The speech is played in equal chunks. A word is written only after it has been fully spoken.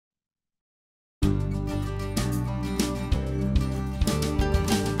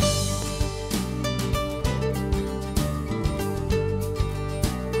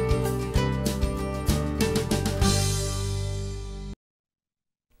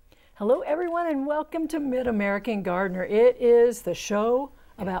Hello everyone and welcome to Mid-American Gardener. It is the show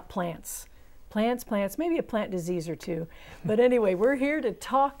about plants. Plants, maybe a plant disease or two. But anyway, we're here to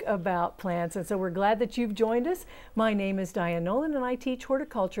talk about plants, and so we're glad that you've joined us. My name is Dianne Noland and I teach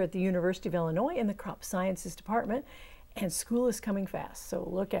horticulture at the University of Illinois in the Crop Sciences Department. And school is coming fast, so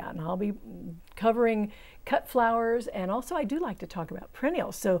look out. And I'll be covering cut flowers, and also I do like to talk about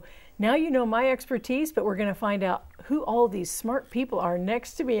perennials. So now you know my expertise, but we're going to find out who all these smart people are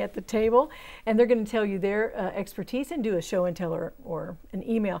next to me at the table, and they're going to tell you their expertise and do a show and tell or an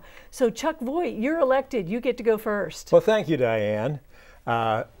email. So Chuck Voigt, you're elected. You get to go first. Well, thank you, Dianne.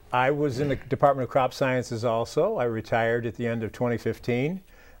 I was in the Department of Crop Sciences also. I retired at the end of 2015.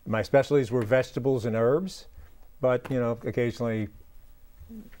 My specialties were vegetables and herbs. But, you know, occasionally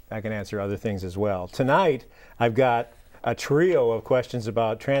I can answer other things as well. Tonight, I've got a trio of questions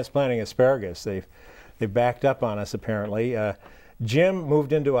about transplanting asparagus. They've backed up on us, apparently. Jim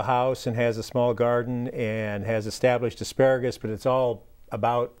moved into a house and has a small garden and has established asparagus, but it's all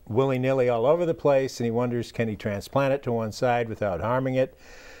about willy-nilly all over the place, and he wonders, can he transplant it to one side without harming it,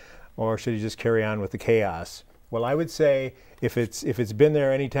 or should he just carry on with the chaos? Well, I would say if it's been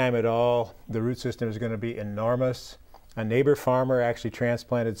there any time at all, the root system is going to be enormous. A neighbor farmer actually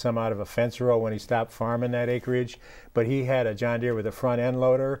transplanted some out of a fence row when he stopped farming that acreage, but he had a John Deere with a front end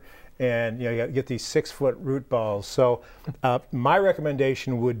loader, and you know, you get these 6-foot root balls. So my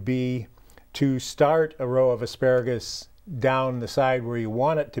recommendation would be to start a row of asparagus down the side where you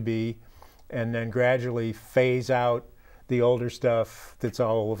want it to be, and then gradually phase out the older stuff that's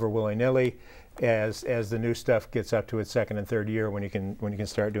all over willy-nilly as the new stuff gets up to its second and third year when you can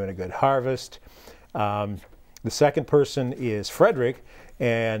start doing a good harvest. The second person is Frederick,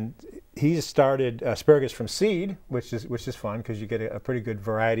 and he's started asparagus from seed, which is fun because you get a pretty good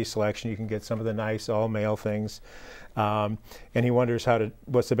variety selection. You can get some of the nice all male things, and he wonders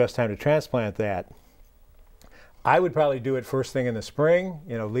what's the best time to transplant that. I would probably do it first thing in the spring.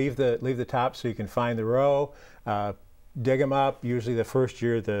 You know, leave the top so you can find the row. Dig them up. Usually the first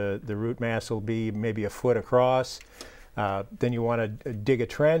year the root mass will be maybe a foot across. Then you want to dig a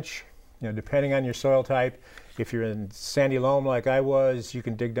trench. You know, depending on your soil type. If you're in sandy loam like I was, you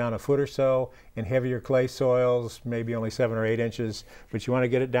can dig down a foot or so. In heavier clay soils, maybe only 7 or 8 inches. But you want to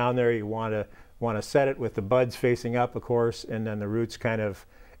get it down there. You want to set it with the buds facing up, of course, and then the roots kind of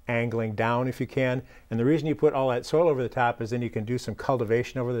angling down if you can. And the reason you put all that soil over the top is then you can do some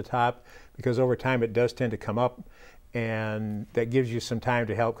cultivation over the top, because over time it does tend to come up. And that gives you some time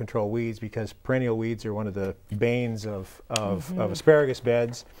to help control weeds, because perennial weeds are one of the banes of asparagus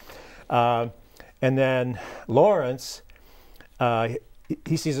beds. And then Lawrence,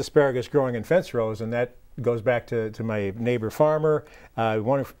 he sees asparagus growing in fence rows, and that goes back to my neighbor farmer. I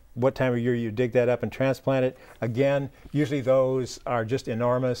wonder what time of year you dig that up and transplant it. Again, usually those are just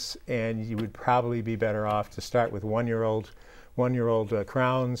enormous, and you would probably be better off to start with one-year-old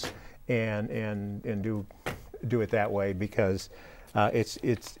crowns and do it that way, because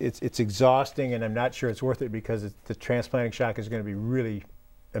it's exhausting, and I'm not sure it's worth it, because the transplanting shock is going to be really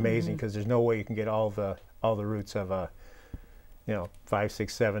amazing, because there's no way you can get all the roots of a 5,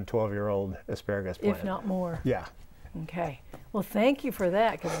 6, 7, 12-year-old asparagus plant. If not more. Yeah. Okay. Well, thank you for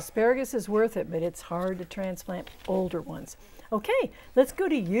that, because asparagus is worth it, but it's hard to transplant older ones. Okay, let's go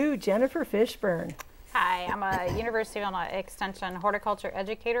to you, Jennifer Fishburne. Hi, I'm a University of Illinois Extension horticulture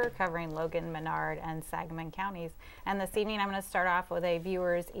educator covering Logan, Menard, and Sangamon counties. And this evening I'm going to start off with a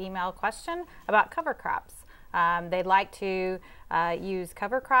viewer's email question about cover crops. They'd like to use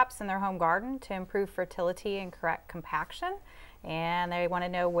cover crops in their home garden to improve fertility and correct compaction. And they want to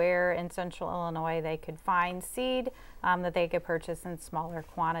know where in central Illinois they could find seed that they could purchase in smaller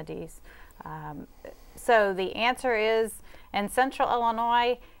quantities. So the answer is, in central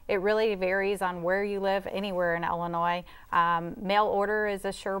Illinois, it really varies on where you live. Anywhere in Illinois, mail order is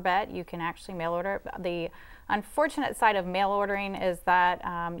a sure bet. You can actually mail order. The unfortunate side of mail ordering is that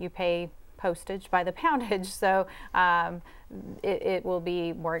you pay postage by the poundage, so it will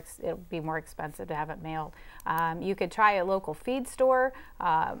be more expensive to have it mailed. You could try a local feed store.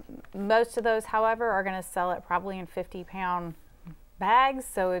 Most of those, however, are going to sell it probably in 50-pound bags,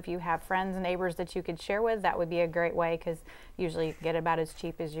 so if you have friends and neighbors that you could share with, that would be a great way, because usually you can get about as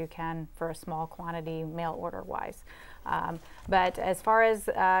cheap as you can for a small quantity mail order wise. But as far as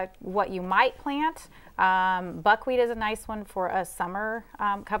what you might plant, buckwheat is a nice one for a summer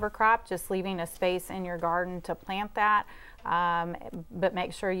cover crop, just leaving a space in your garden to plant that. But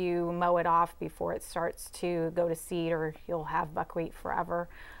make sure you mow it off before it starts to go to seed, or you'll have buckwheat forever.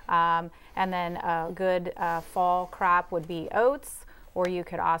 And then a good fall crop would be oats, or you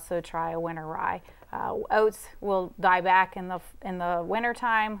could also try a winter rye. Oats will die back in the winter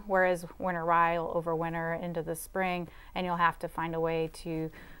time, whereas winter rye will overwinter into the spring, and you'll have to find a way to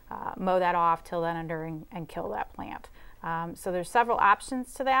mow that off, till then under, and kill that plant. So there's several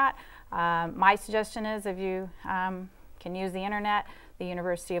options to that. My suggestion is, if you can use the internet, the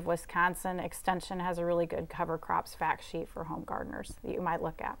University of Wisconsin Extension has a really good cover crops fact sheet for home gardeners that you might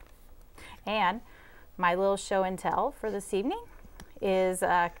look at. And my little show and tell for this evening is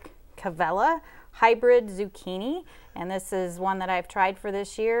Cavella hybrid zucchini, and this is one that I've tried for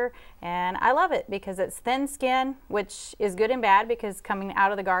this year, and I love it because it's thin skin, which is good and bad, because coming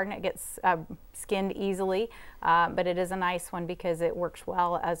out of the garden it gets skinned easily, but it is a nice one because it works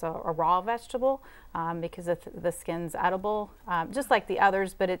well as a raw vegetable, because the skin's edible, just like the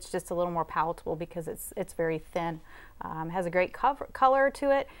others, but it's just a little more palatable because it's very thin. Has a great color to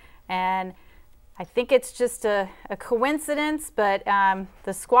it, and I think it's just a coincidence, but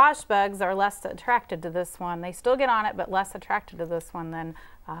the squash bugs are less attracted to this one. They still get on it, but less attracted to this one than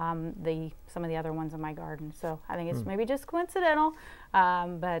some of the other ones in my garden. So I think it's maybe just coincidental,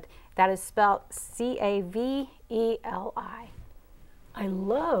 but that is spelled Caveli. I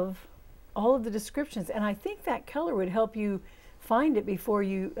love all of the descriptions, and I think that color would help you find it before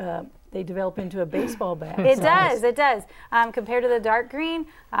they develop into a baseball bat. It does, it does. Compared to the dark green,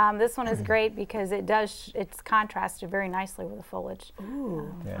 this one is great because it's contrasted very nicely with the foliage.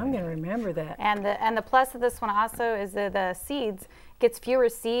 Ooh, I'm going to remember that. And the plus of this one also is that the seeds, gets fewer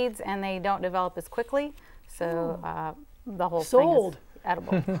seeds and they don't develop as quickly. So the whole thing is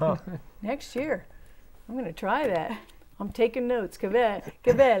edible. Next year, I'm going to try that. I'm taking notes,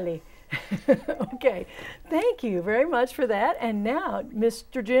 Caveli. Okay, thank you very much for that. And now,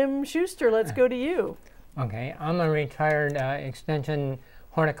 Mr. Jim Schuster, let's go to you. Okay, I'm a retired extension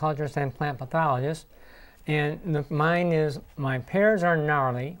horticulturist and plant pathologist, and mine is, my pears are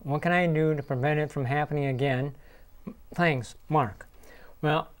gnarly. What can I do to prevent it from happening again? Thanks, Mark.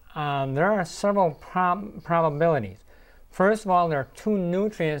 Well, there are several probabilities. First of all, there are two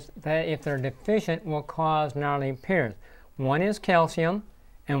nutrients that, if they're deficient, will cause gnarly pears. One is calcium,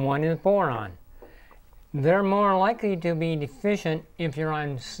 and one is boron. They're more likely to be deficient if you're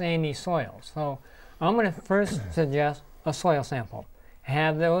on sandy soil. So I'm going to first suggest a soil sample.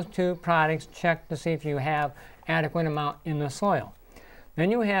 Have those two products checked to see if you have adequate amount in the soil.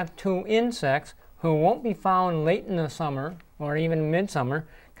 Then you have two insects who won't be found late in the summer or even midsummer,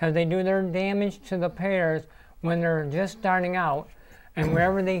 because they do their damage to the pears when they're just starting out, and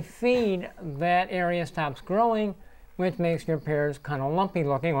wherever they feed, that area stops growing, which makes your pears kind of lumpy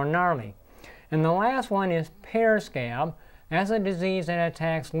looking or gnarly. And the last one is pear scab. That's a disease that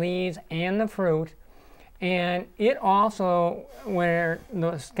attacks leaves and the fruit, and it also, where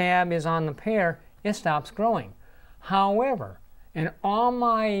the scab is on the pear, it stops growing. However, in all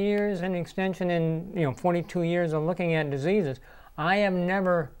my years in extension, in 42 years of looking at diseases, I have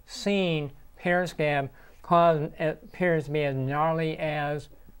never seen pear scab cause pears to be as gnarly as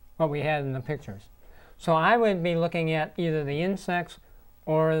what we had in the pictures. So I would be looking at either the insects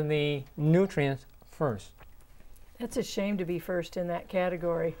or the nutrients first. That's a shame to be first in that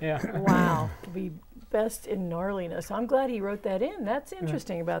category. Yeah. Wow, to be best in gnarliness. I'm glad he wrote that in. That's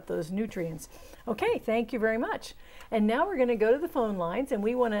interesting about those nutrients. Okay, thank you very much. And now we're going to go to the phone lines, and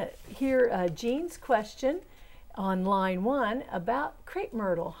we want to hear Jean's question on line 1 about crepe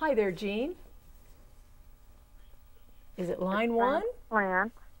myrtle. Hi there, Jean. Is it line 1?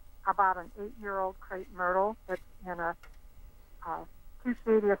 Plant about an 8-year-old crepe myrtle that's in a too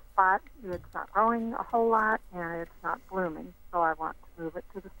shady a spot. It's not growing a whole lot, and it's not blooming. So I want to move it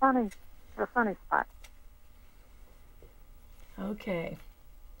to the sunny spot. Okay.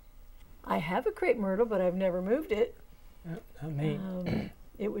 I have a crepe myrtle, but I've never moved it. Not me.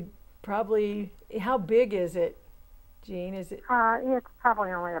 It would probably, how big is it, Jean? Is it? It's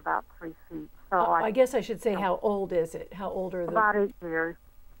probably only about 3 feet. So I guess I should say, how old is it? How old are the? About 8 years.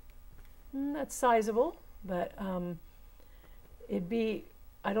 That's sizable, but it'd be,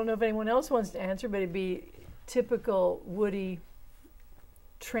 I don't know if anyone else wants to answer, but it'd be typical woody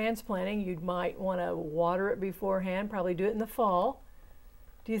transplanting. You might want to water it beforehand, probably do it in the fall.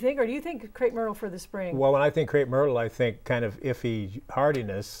 Do you think, or do you think crepe myrtle for the spring? Well, when I think crepe myrtle, I think kind of iffy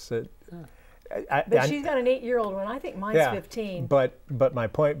hardiness. But she's got an 8-year-old one. I think mine's 15. But my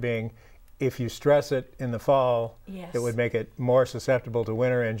point being, if you stress it in the fall, it would make it more susceptible to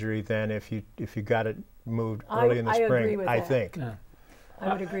winter injury than if you got it moved early in the spring. Agree with that. think. Yeah.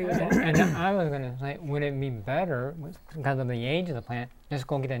 I would agree with that. And I was going to say, would it be better, because of the age of the plant, just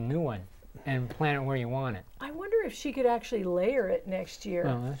go get a new one and plant it where you want it? I wonder if she could actually layer it next year.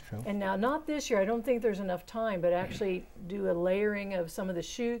 Oh, that's true. And now, not this year. I don't think there's enough time, but actually do a layering of some of the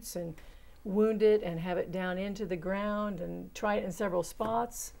shoots and wound it and have it down into the ground and try it in several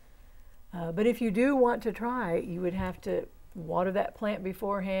spots. But if you do want to try, you would have to water that plant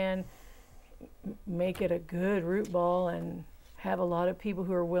beforehand, make it a good root ball, and have a lot of people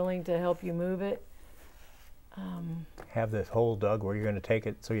who are willing to help you move it. Have this hole dug where you're going to take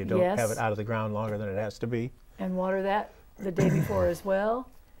it so you don't Yes. have it out of the ground longer than it has to be. And water that the day before as well.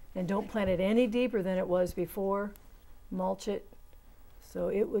 And don't plant it any deeper than it was before. Mulch it. So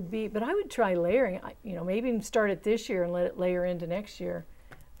it would be, but I would try layering. You know, maybe even start it this year and let it layer into next year.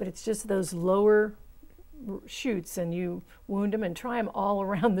 But it's just those lower shoots, and you wound them and try them all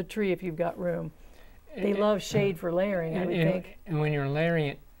around the tree if you've got room. They love shade for layering, I would think. And when you're layering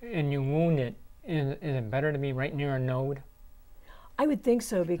it and you wound it, is it better to be right near a node? I would think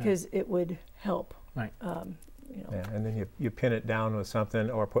so, because it would help. Right. You know. Yeah, and then you pin it down with something,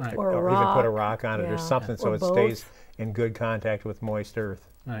 or put Right. Or a even put a rock. rock on it or Yeah. something, so Or it both. stays in good contact with moist earth.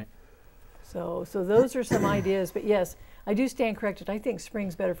 Right. So those are some ideas. But yes, I do stand corrected. I think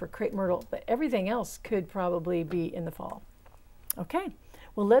spring's better for crepe myrtle, but everything else could probably be in the fall. Okay,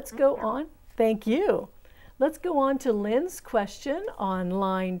 well, let's go on. Thank you. Let's go on to Lynn's question on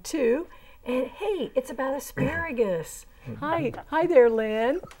line 2. And hey, it's about asparagus. Hi there,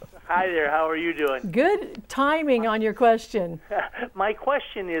 Lynn. Hi there, how are you doing? Good timing on your question. My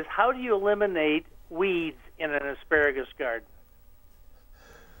question is, how do you eliminate weeds in an asparagus garden?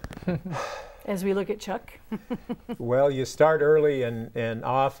 As we look at Chuck. Well, you start early and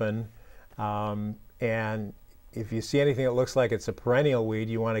often, and if you see anything that looks like it's a perennial weed,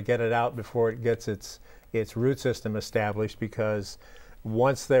 you want to get it out before it gets its root system established, because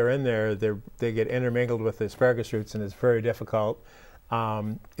once they're in there, they get intermingled with the asparagus roots, and it's very difficult.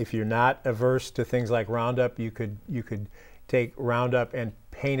 If you're not averse to things like Roundup, you could take Roundup and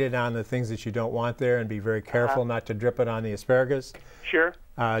paint it on the things that you don't want there, and be very careful not to drip it on the asparagus. Sure.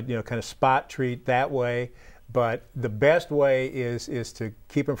 You know, kind of spot treat that way. But the best way is to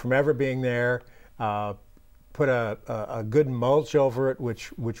keep them from ever being there. Put a good mulch over it,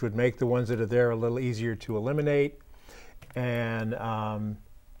 which would make the ones that are there a little easier to eliminate, and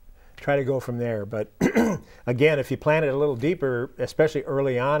try to go from there. But again, if you plant it a little deeper, especially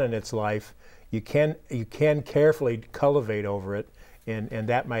early on in its life, you can carefully cultivate over it, and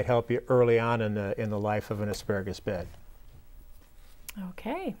that might help you early on in the life of an asparagus bed.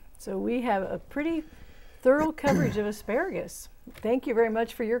 Okay, so we have a pretty thorough coverage of asparagus. Thank you very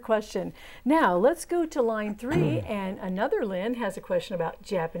much for your question. Now let's go to line 3, and another Lynn has a question about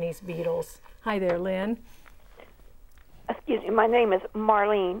Japanese beetles. Hi there, Lynn. Excuse me, my name is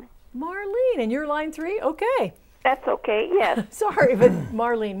Marlene. Marlene, and you're line 3? Okay. That's okay, yes. Sorry, but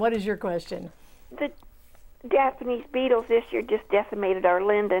Marlene, what is your question? The Japanese beetles this year just decimated our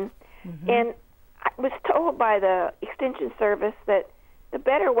linden, and I was told by the Extension Service that the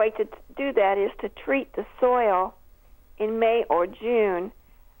better way to do that is to treat the soil in May or June,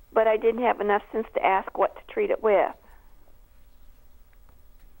 but I didn't have enough sense to ask what to treat it with.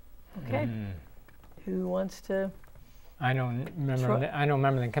 Okay. Who wants to? I don't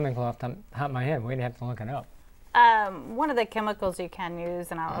remember the chemical off the top of my head. We'd have to look it up. One of the chemicals you can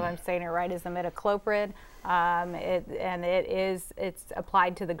use, and I don't know if I'm saying it right, is the imidacloprid. It's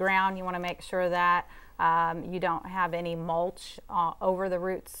applied to the ground. You want to make sure that you don't have any mulch over the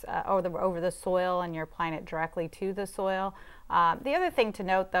roots, over the soil, and you're applying it directly to the soil. The other thing to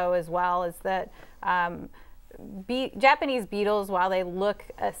note, though, as well, is that Japanese beetles, while they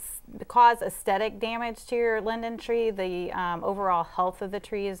cause aesthetic damage to your linden tree, the overall health of the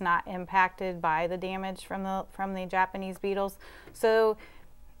tree is not impacted by the damage from the Japanese beetles. So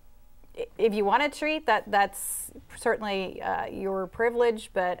if you want to treat that, that's certainly your privilege,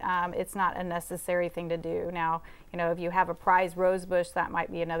 but it's not a necessary thing to do. Now, you know, if you have a prize rose bush, that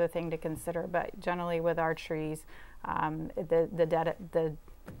might be another thing to consider, but generally with our trees, the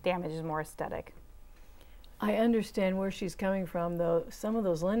damage is more aesthetic. I understand where she's coming from, though. Some of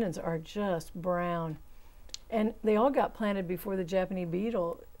those lindens are just brown, and they all got planted before the Japanese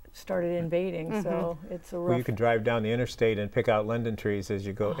beetle started invading. So it's a rough. Well, you can drive down the interstate and pick out linden trees as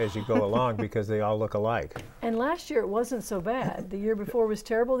you go along, because they all look alike. And last year it wasn't so bad. The year before was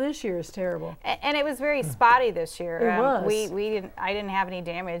terrible. This year is terrible. And it was very spotty this year. It was. I didn't have any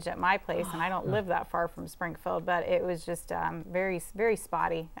damage at my place, and I don't live that far from Springfield, but it was just very, very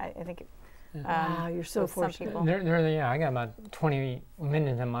spotty. I think. Wow, you're so fortunate. I got about 20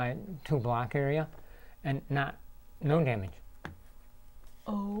 lindens in my 2-block area, and no damage.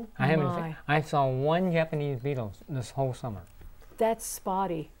 Oh my! I saw one Japanese beetle this whole summer. That's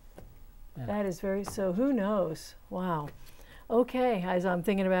spotty. Yeah. That is very, so who knows? Wow. Okay, as I'm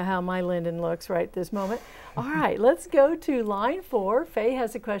thinking about how my linden looks right this moment. All right, let's go to line 4. Faye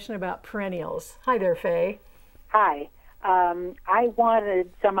has a question about perennials. Hi there, Faye. Hi. I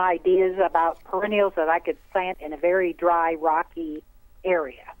wanted some ideas about perennials that I could plant in a very dry, rocky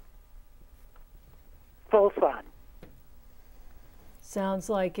area. Full sun. Sounds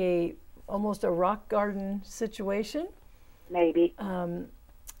like almost a rock garden situation. Maybe.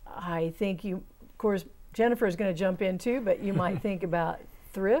 I think you, of course, Jennifer is going to jump in too, but you might think about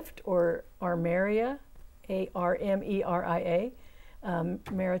thrift or armeria, A-R-M-E-R-I-A,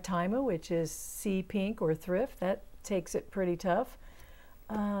 maritima, which is sea pink or thrift. That takes it pretty tough.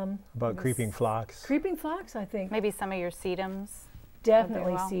 About creeping phlox. Creeping phlox, I think. Maybe some of your sedums.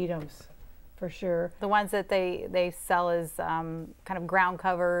 Definitely well. sedums, for sure. The ones that they sell as kind of ground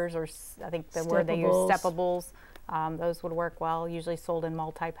covers, or I think the word they use, steppables. Those would work well, usually sold in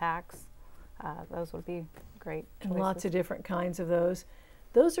multi-packs. Those would be great choices. And lots of different kinds of those.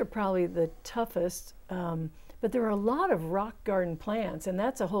 Those are probably the toughest, but there are a lot of rock garden plants, and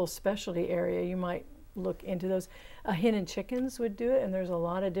that's a whole specialty area. You might look into those. Hen and chickens would do it, and there's a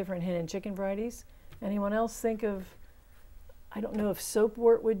lot of different hen and chicken varieties. Anyone else think of, I don't know if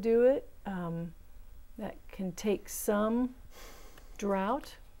soapwort would do it. That can take some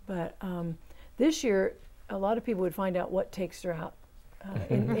drought, but this year a lot of people would find out what takes drought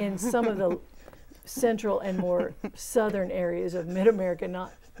in some of the central and more southern areas of mid-America,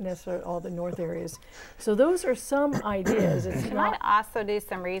 not necessarily all the north areas. So those are some ideas. It's you might also do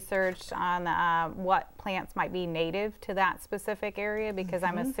some research on what plants might be native to that specific area, because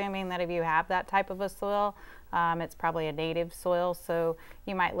I'm assuming that if you have that type of a soil, it's probably a native soil. So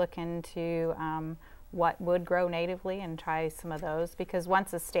you might look into what would grow natively and try some of those, because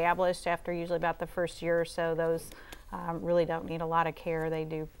once established, after usually about the first year or so, those really don't need a lot of care. They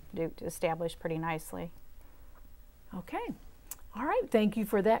do establish pretty nicely. Okay. All right. Thank you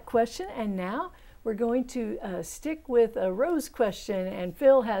for that question. And now we're going to stick with a rose question, and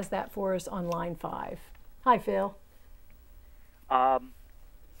Phil has that for us on line 5. Hi, Phil.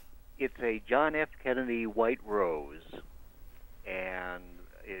 It's a John F. Kennedy white rose, and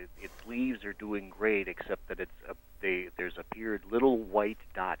its leaves are doing great, except that there's appeared little white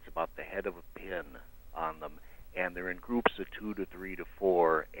dots about the head of a pin on them, and they're in groups of 2 to 3 to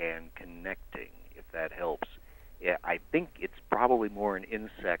 4 and connecting, if that helps. Yeah, I think it's probably more an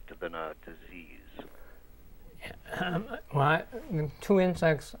insect than a disease. Well, the 2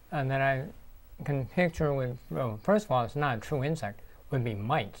 insects that I can picture with, well, first of all, it's not a true insect, would be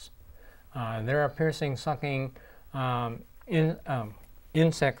mites. They're a piercing, sucking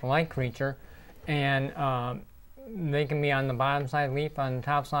insect-like creature, and they can be on the bottom side leaf, on the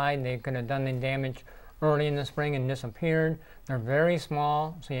top side. They could have done the damage early in the spring and disappeared. They're very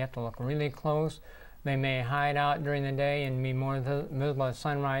small, so you have to look really close. They may hide out during the day and be more visible at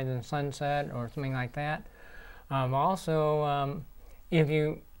sunrise and sunset or something like that. Also, if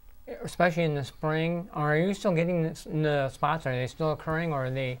you, especially in the spring, are you still getting the spots? Are they still occurring,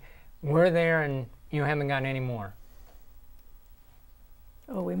 or were there and you haven't gotten any more?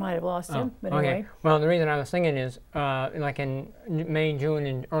 Oh, we might have lost him, but okay. anyway. Well, the reason I was thinking is, like in May, June,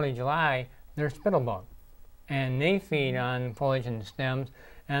 and early July, there's spittlebug, and they feed on foliage and stems,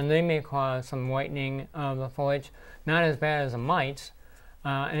 and they may cause some whitening of the foliage, not as bad as the mites.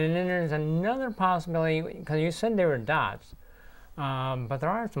 And then there's another possibility, because you said they were dots, but there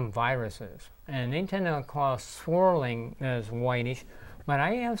are some viruses, and they tend to cause swirling that's whitish, but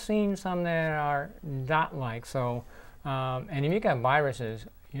I have seen some that are dot-like. So, and if you got viruses,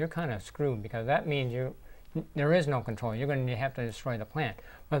 you're kind of screwed, because that means there is no control. You're going to have to destroy the plant.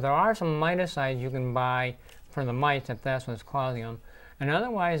 But there are some miticides you can buy for the mites if that's what's causing them. And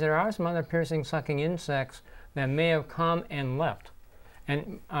otherwise, there are some other piercing, sucking insects that may have come and left.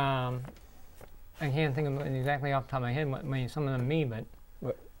 And I can't think of it exactly off the top of my head what some of them mean,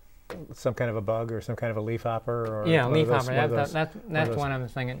 but some kind of a bug or some kind of a leafhopper? Or yeah, leafhopper. That's one I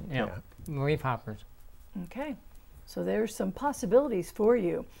was thinking. Yeah, leafhoppers. Okay. So there's some possibilities for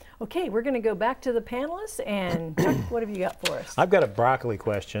you. Okay, we're going to go back to the panelists, and Chuck, what have you got for us? I've got a broccoli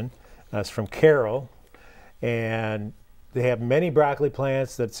question. It's from Carol, and they have many broccoli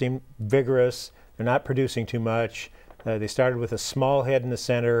plants that seem vigorous. They're not producing too much. They started with a small head in the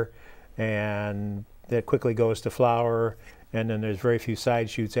center, and that quickly goes to flower, and then there's very few side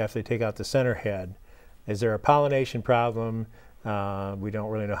shoots after they take out the center head. Is there a pollination problem? We don't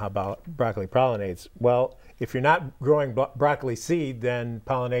really know how broccoli pollinates. Well, if you're not growing broccoli seed, then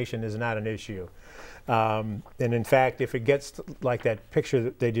pollination is not an issue. And in fact, if it gets like that picture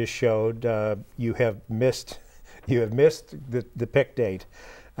that they just showed, you have missed the pick date.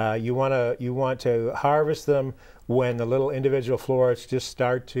 You want to harvest them when the little individual florets just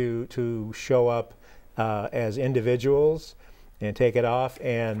start to show up as individuals, and take it off.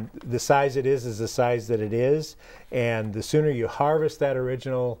 And the size it is the size that it is. And the sooner you harvest that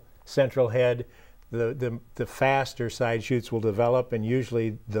original central head, the faster side shoots will develop, and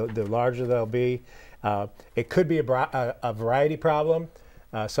usually the larger they'll be. It could be a variety problem.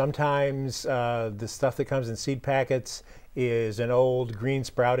 Sometimes the stuff that comes in seed packets is an old green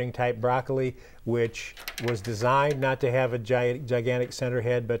sprouting type broccoli, which was designed not to have a gigantic center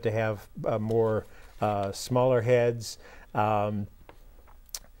head, but to have more smaller heads. The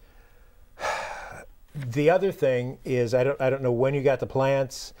other thing is, I don't know when you got the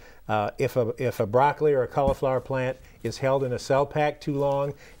plants. If a broccoli or a cauliflower plant is held in a cell pack too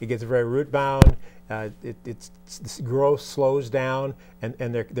long, it gets very root bound. Its growth slows down,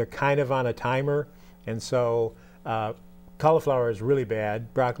 and they're kind of on a timer. And so cauliflower is really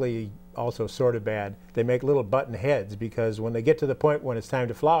bad. Broccoli also sort of bad. They make little button heads because when they get to the point when it's time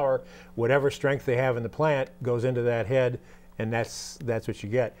to flower, whatever strength they have in the plant goes into that head, and that's what you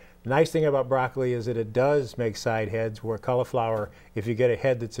get. The nice thing about broccoli is that it does make side heads, where cauliflower, if you get a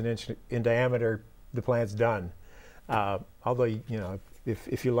head that's an inch in diameter, the plant's done. Although, you know,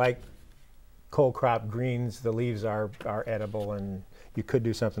 if you like cold crop greens, the leaves are edible, and you could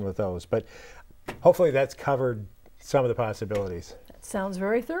do something with those. But hopefully that's covered some of the possibilities. That sounds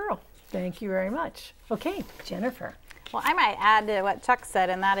very thorough. Thank you very much. Okay, Jennifer. Well, I might add to what Chuck said,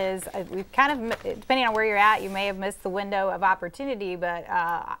 and that is, we've kind of, depending on where you're at, you may have missed the window of opportunity, but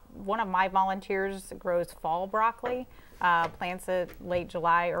one of my volunteers grows fall broccoli, plants it late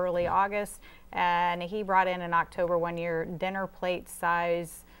July, early August, and he brought in October one year dinner plate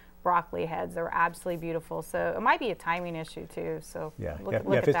size broccoli heads. They're absolutely beautiful. So it might be a timing issue too. So yeah, look at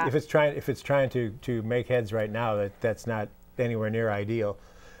that. If it's trying to make heads right now, that's not anywhere near ideal.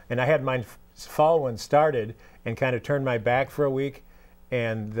 And I had mine fall one started and kind of turned my back for a week,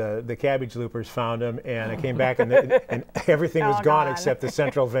 and the cabbage loopers found them, and I came back and everything was gone except the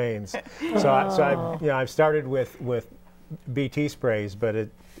central veins. So I've started with BT sprays, but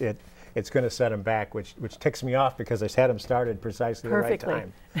it's going to set them back, which ticks me off because I had them started precisely the right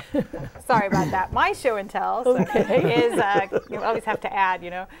time. Sorry about that. My show and tell is, you always have to add,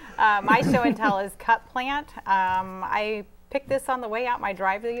 you know. My show and tell is cut plant. I picked this on the way out my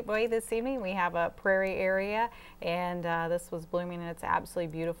driveway this evening. We have a prairie area, and this was blooming, and it's absolutely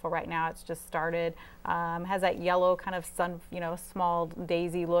beautiful right now. It's just started. Has that yellow kind of small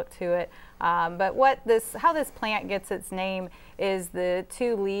daisy look to it. But how this plant gets its name is the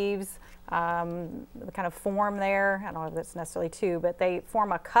two leaves kind of form there. I don't know if it's necessarily two, but they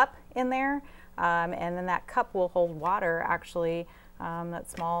form a cup in there, and then that cup will hold water actually. That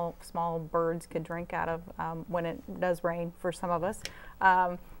small birds could drink out of when it does rain for some of us.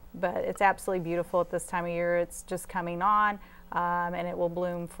 But it's absolutely beautiful at this time of year. It's just coming on, and it will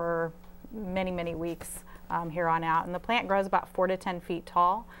bloom for many, many weeks here on out. And the plant grows about 4 to 10 feet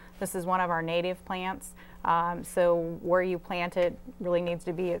tall. This is one of our native plants. So where you plant it really needs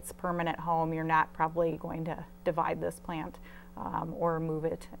to be its permanent home. You're not probably going to divide this plant or move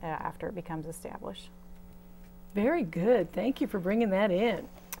it after it becomes established. Very good. Thank you for bringing that in.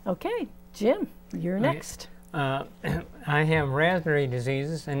 Okay, Jim, you're next. I have raspberry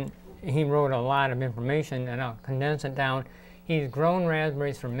diseases, and he wrote a lot of information, and I'll condense it down. He's grown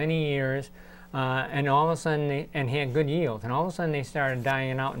raspberries for many years, and all of a sudden, and had good yields, and all of a sudden they started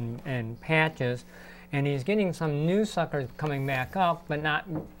dying out in patches, and he's getting some new suckers coming back up, but not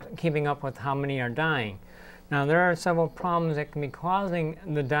keeping up with how many are dying. Now, there are several problems that can be causing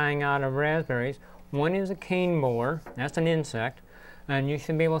the dying out of raspberries. One is a cane borer. That's an insect, and you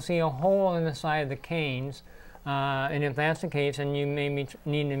should be able to see a hole in the side of the canes, and if that's the case, then you may need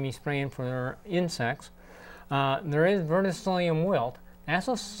to be spraying for insects. There is verticillium wilt. That's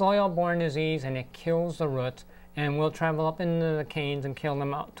a soil-borne disease, and it kills the roots and will travel up into the canes and kill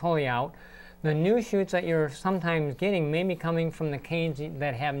them totally out. The new shoots that you're sometimes getting may be coming from the canes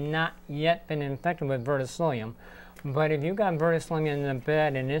that have not yet been infected with verticillium. But if you've got verticillium in the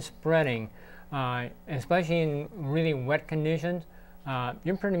bed and it's spreading, especially in really wet conditions,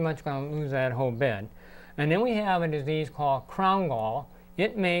 you're pretty much going to lose that whole bed. And then we have a disease called crown gall.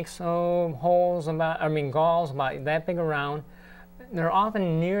 It makes galls about that big around. They're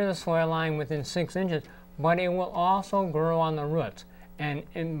often near the soil line within 6 inches, but it will also grow on the roots. And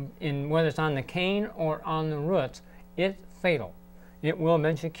whether it's on the cane or on the roots, it's fatal. It will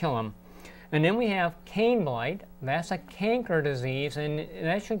eventually kill them. And then we have cane blight. That's a canker disease, and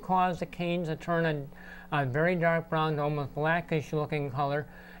that should cause the canes to turn a very dark brown to almost blackish looking color.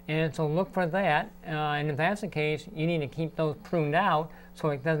 And so look for that, and if that's the case, you need to keep those pruned out so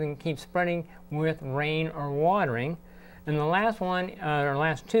it doesn't keep spreading with rain or watering. And the last one, or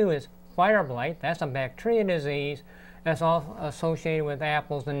last two, is fire blight. That's a bacteria disease that's all associated with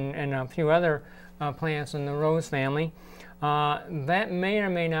apples and a few other plants in the rose family. That may or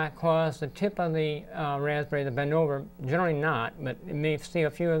may not cause the tip of the raspberry to bend over, generally not, but you may see a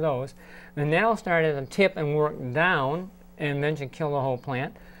few of those. And that'll start at the tip and work down and eventually kill the whole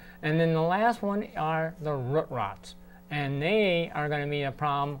plant. And then the last one are the root rots. And they are going to be a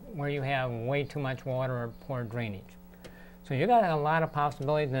problem where you have way too much water or poor drainage. So you got a lot of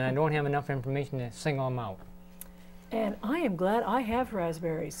possibilities, and I don't have enough information to single them out. And I am glad I have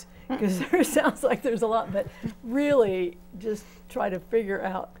raspberries, because there sounds like there's a lot, but really just try to figure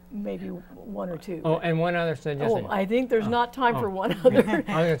out maybe one or two. Oh, and one other suggestion. Oh, I think there's not time for one other. I was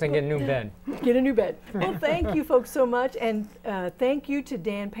going to say get a new bed. Get a new bed. Well, thank you folks so much, and thank you to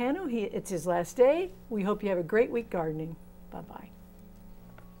Dan Pano. It's his last day. We hope you have a great week gardening. Bye-bye.